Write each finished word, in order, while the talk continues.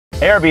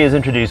ARB has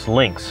introduced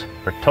LINX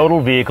for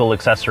total vehicle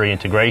accessory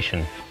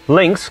integration.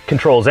 LINX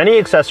controls any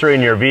accessory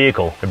in your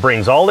vehicle. It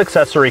brings all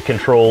accessory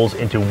controls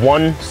into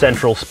one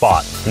central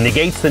spot,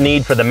 negates the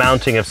need for the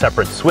mounting of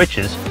separate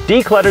switches,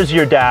 declutters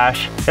your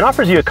dash, and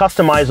offers you a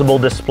customizable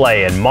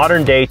display and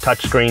modern-day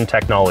touchscreen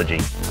technology.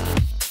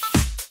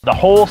 The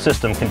whole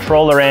system,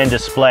 controller and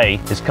display,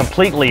 is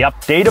completely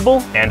updatable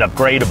and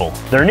upgradable.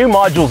 There are new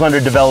modules under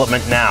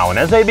development now, and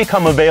as they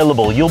become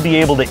available, you'll be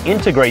able to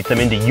integrate them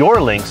into your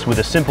LINX with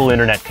a simple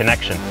internet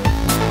connection.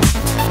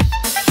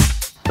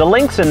 The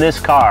LINX in this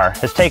car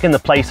has taken the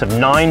place of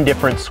 9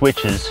 different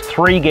switches,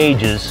 3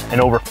 gauges, and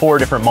over 4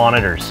 different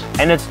monitors.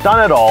 And it's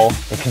done it all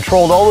and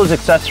controlled all those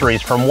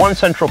accessories from one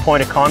central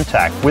point of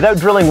contact without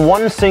drilling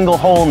one single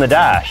hole in the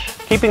dash,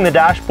 keeping the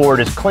dashboard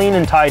as clean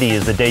and tidy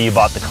as the day you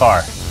bought the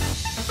car.